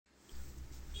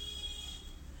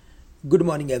Good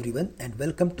morning, everyone, and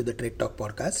welcome to the Trade Talk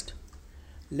podcast.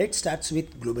 Let's start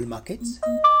with global markets.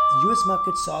 US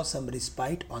markets saw some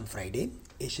respite on Friday.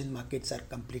 Asian markets are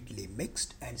completely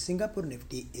mixed, and Singapore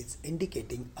Nifty is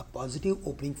indicating a positive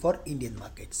opening for Indian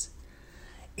markets.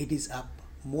 It is up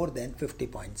more than 50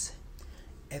 points.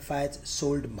 FIs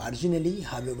sold marginally,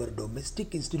 however,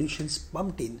 domestic institutions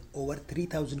pumped in over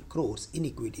 3,000 crores in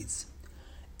equities.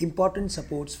 Important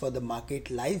supports for the market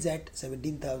lies at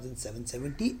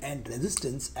 17,770 and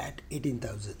resistance at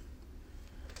 18,000.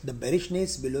 The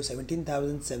bearishness below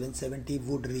 17,770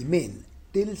 would remain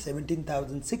till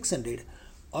 17,600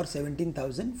 or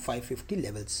 17,550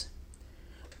 levels.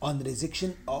 On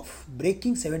rejection of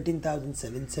breaking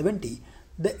 17,770,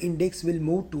 the index will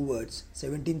move towards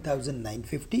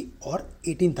 17,950 or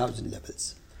 18,000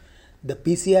 levels. The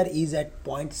PCR is at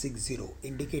 0.60,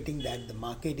 indicating that the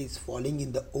market is falling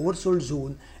in the oversold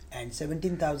zone and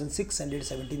 17,600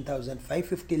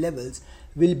 17,550 levels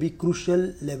will be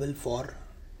crucial level for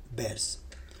bears.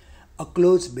 A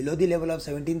close below the level of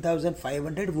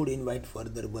 17,500 would invite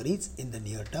further worries in the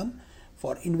near term.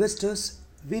 For investors,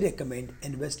 we recommend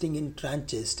investing in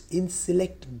tranches in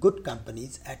select good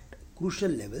companies at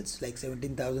crucial levels like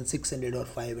 17,600 or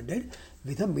 500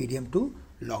 with a medium to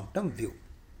long term view.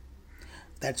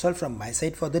 That's all from my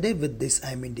side for the day. With this,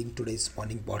 I am ending today's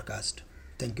morning podcast.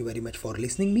 Thank you very much for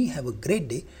listening me. Have a great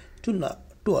day to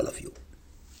all of you.